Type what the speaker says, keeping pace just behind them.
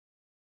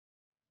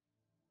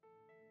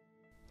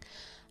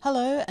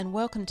Hello and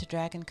welcome to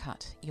Dragon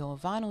Cut, your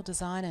vinyl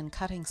design and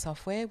cutting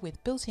software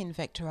with built-in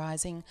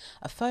vectorizing,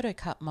 a photo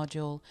cut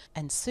module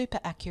and super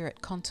accurate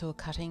contour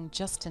cutting,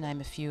 just to name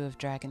a few of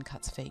Dragon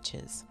Cut's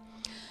features.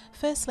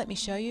 First, let me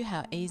show you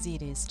how easy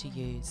it is to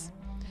use.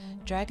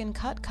 Dragon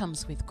Cut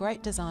comes with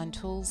great design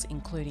tools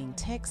including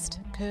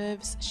text,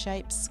 curves,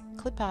 shapes,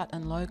 clip art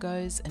and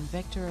logos and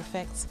vector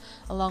effects,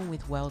 along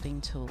with welding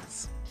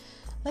tools.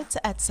 Let's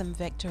add some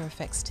vector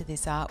effects to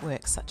this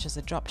artwork, such as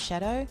a drop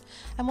shadow,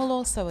 and we'll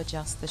also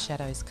adjust the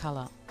shadow's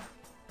colour.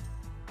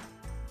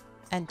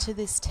 And to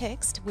this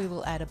text we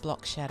will add a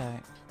block shadow.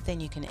 Then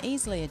you can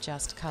easily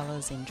adjust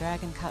colours in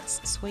Dragon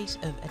Cut's suite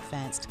of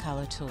advanced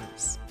colour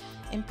tools.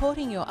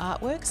 Importing your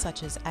artwork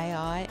such as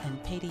AI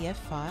and PDF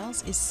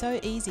files is so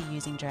easy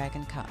using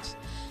Dragon Cut.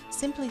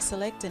 Simply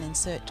select and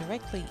insert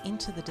directly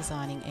into the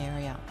designing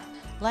area.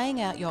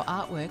 Laying out your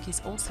artwork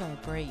is also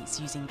a breeze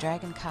using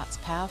Dragon Cut's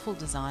powerful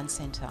design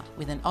centre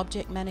with an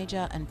object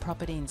manager and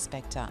property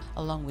inspector,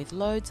 along with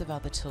loads of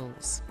other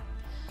tools.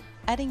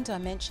 Adding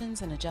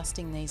dimensions and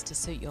adjusting these to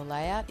suit your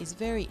layout is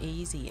very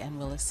easy and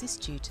will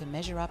assist you to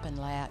measure up and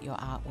lay out your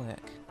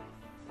artwork.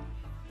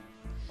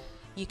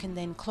 You can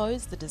then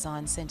close the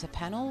Design Centre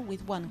panel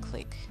with one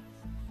click.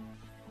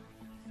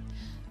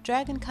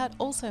 Dragon Cut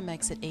also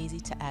makes it easy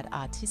to add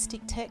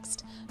artistic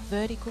text,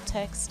 vertical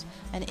text,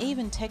 and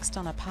even text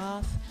on a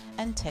path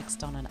and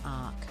text on an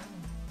arc.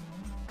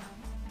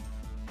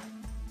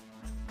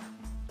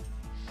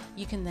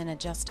 You can then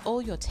adjust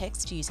all your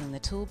text using the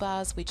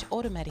toolbars, which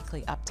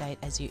automatically update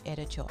as you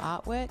edit your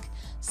artwork,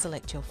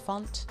 select your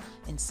font,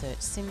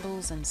 insert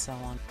symbols and so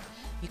on.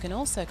 You can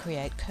also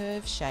create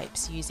curve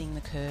shapes using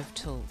the curve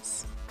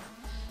tools.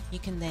 You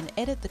can then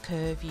edit the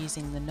curve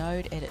using the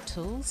node edit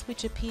tools,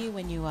 which appear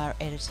when you are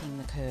editing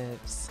the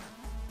curves.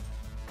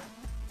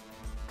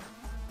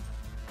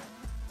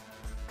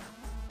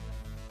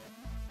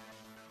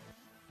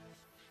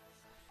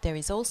 There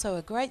is also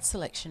a great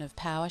selection of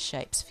power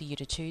shapes for you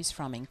to choose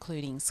from,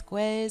 including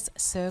squares,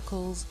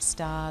 circles,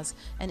 stars,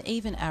 and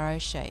even arrow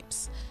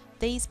shapes.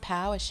 These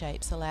power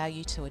shapes allow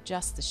you to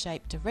adjust the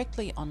shape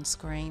directly on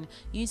screen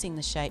using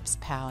the shape's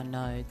power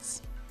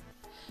nodes.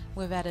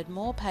 We've added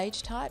more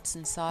page types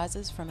and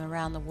sizes from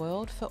around the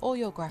world for all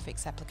your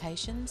graphics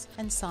applications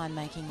and sign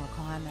making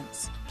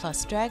requirements.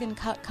 Plus, Dragon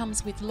Cut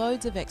comes with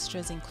loads of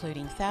extras,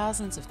 including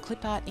thousands of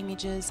Clipart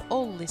images,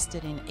 all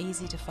listed in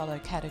easy to follow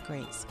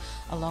categories,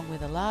 along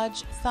with a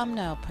large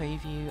thumbnail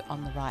preview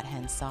on the right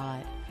hand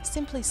side.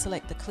 Simply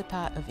select the clip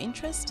art of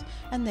interest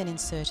and then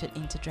insert it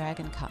into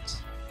Dragon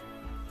Cut.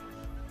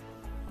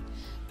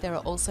 There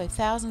are also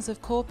thousands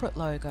of corporate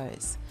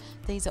logos.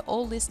 These are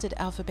all listed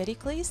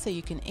alphabetically, so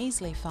you can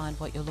easily find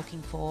what you're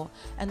looking for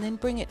and then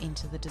bring it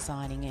into the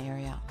designing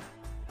area.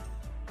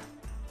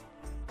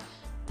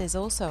 There's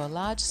also a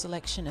large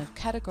selection of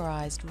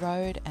categorised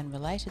road and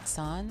related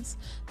signs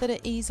that are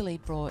easily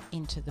brought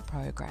into the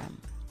program.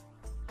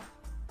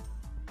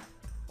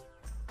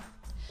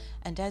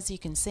 And as you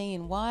can see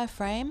in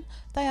wireframe,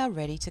 they are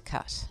ready to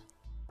cut.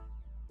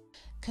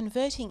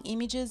 Converting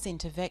images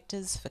into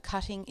vectors for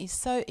cutting is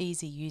so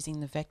easy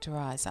using the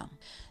vectorizer.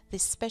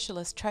 This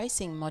specialist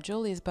tracing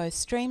module is both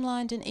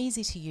streamlined and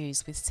easy to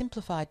use, with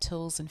simplified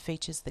tools and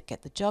features that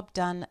get the job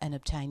done and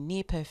obtain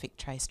near perfect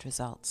traced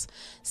results.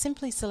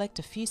 Simply select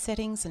a few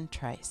settings and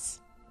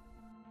trace.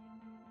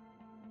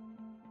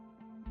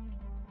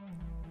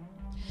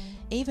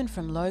 Even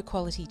from low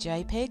quality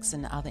JPEGs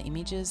and other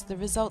images, the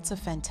results are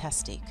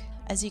fantastic.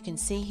 As you can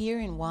see here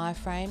in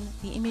wireframe,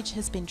 the image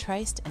has been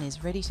traced and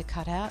is ready to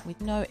cut out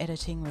with no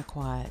editing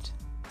required.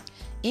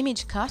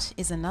 Image Cut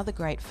is another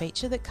great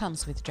feature that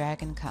comes with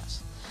Dragon Cut.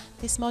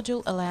 This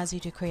module allows you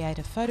to create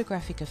a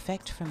photographic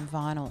effect from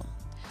vinyl.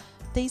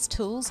 These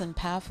tools and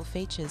powerful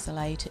features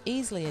allow you to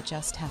easily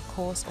adjust how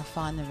coarse or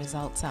fine the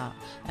results are,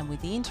 and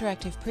with the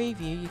interactive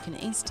preview you can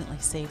instantly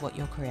see what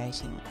you're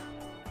creating.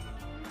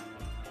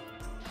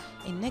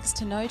 In next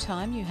to no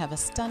time you have a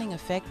stunning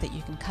effect that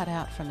you can cut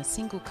out from a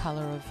single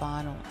colour of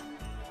vinyl.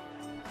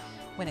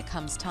 When it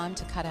comes time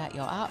to cut out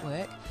your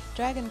artwork,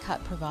 Dragon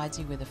Cut provides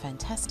you with a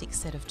fantastic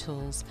set of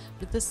tools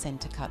with the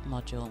Centre Cut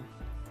module.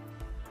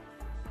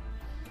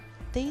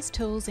 These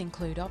tools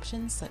include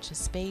options such as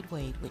Speed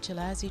Weed, which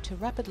allows you to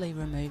rapidly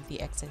remove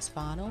the excess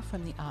vinyl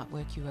from the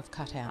artwork you have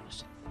cut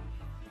out.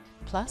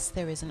 Plus,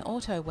 there is an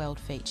auto weld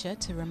feature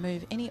to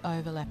remove any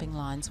overlapping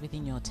lines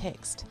within your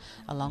text,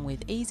 along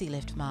with easy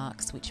lift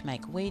marks which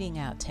make weeding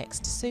out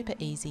text super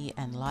easy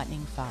and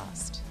lightning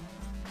fast.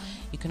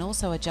 You can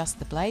also adjust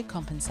the blade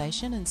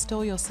compensation and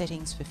store your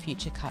settings for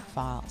future cut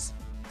files.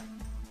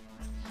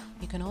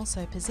 You can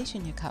also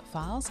position your cut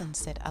files and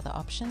set other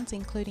options,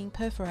 including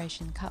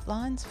perforation cut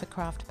lines for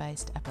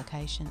craft-based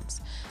applications.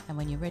 And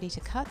when you're ready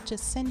to cut,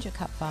 just send your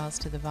cut files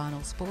to the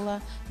vinyl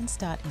spooler and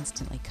start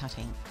instantly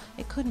cutting.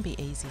 It couldn't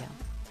be easier.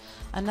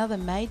 Another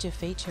major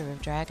feature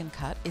of Dragon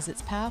Cut is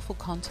its powerful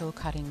contour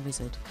cutting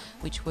wizard,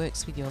 which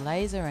works with your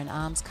laser and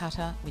arms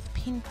cutter with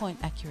pinpoint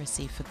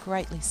accuracy for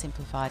greatly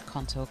simplified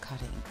contour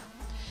cutting.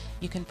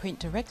 You can print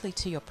directly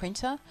to your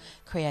printer,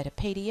 create a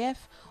PDF,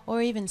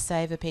 or even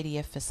save a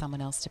PDF for someone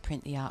else to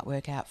print the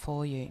artwork out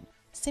for you.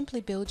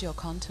 Simply build your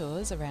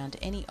contours around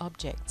any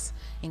objects,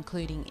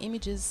 including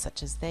images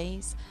such as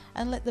these,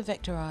 and let the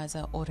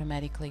vectorizer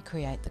automatically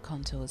create the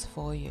contours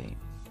for you,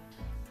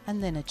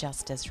 and then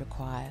adjust as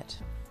required.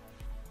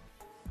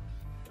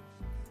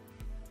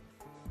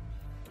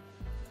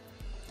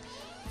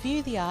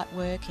 View the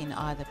artwork in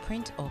either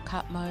print or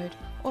cut mode,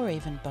 or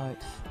even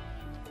both.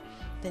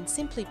 Then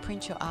simply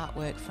print your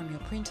artwork from your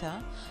printer,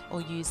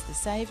 or use the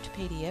saved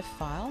PDF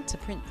file to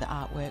print the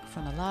artwork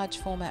from a large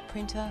format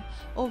printer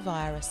or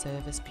via a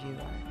service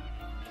bureau.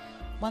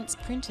 Once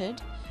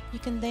printed, you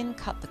can then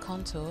cut the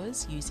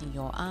contours using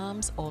your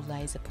arms or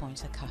laser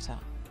pointer cutter.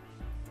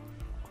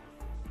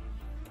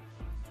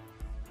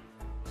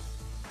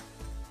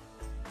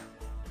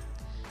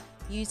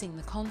 Using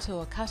the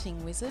contour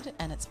cutting wizard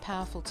and its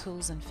powerful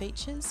tools and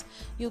features,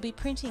 you'll be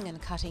printing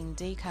and cutting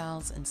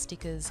decals and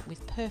stickers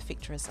with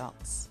perfect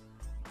results.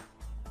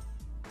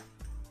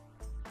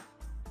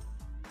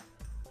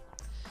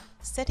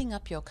 Setting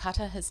up your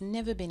cutter has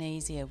never been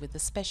easier with the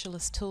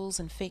specialist tools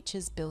and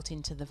features built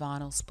into the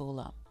vinyl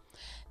spooler.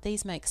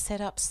 These make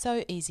setup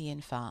so easy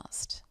and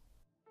fast.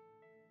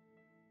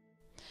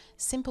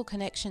 Simple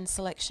connection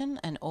selection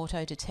and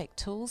auto detect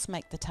tools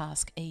make the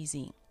task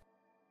easy.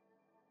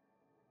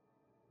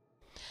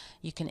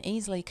 You can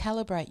easily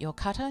calibrate your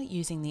cutter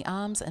using the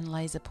arms and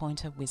laser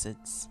pointer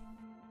wizards.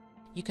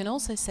 You can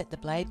also set the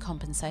blade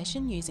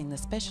compensation using the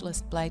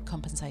specialist blade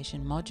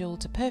compensation module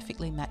to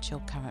perfectly match your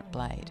current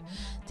blade.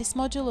 This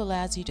module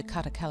allows you to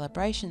cut a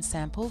calibration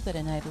sample that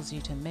enables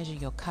you to measure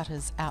your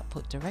cutter's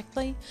output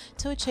directly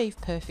to achieve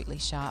perfectly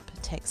sharp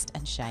text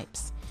and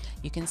shapes.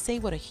 You can see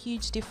what a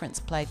huge difference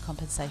blade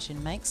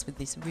compensation makes with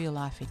this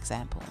real-life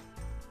example.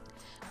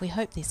 We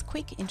hope this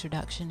quick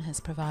introduction has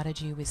provided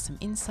you with some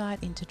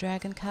insight into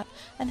Dragon Cut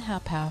and how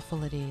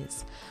powerful it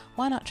is.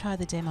 Why not try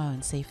the demo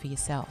and see for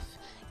yourself?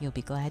 You'll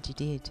be glad you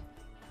did.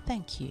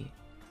 Thank you.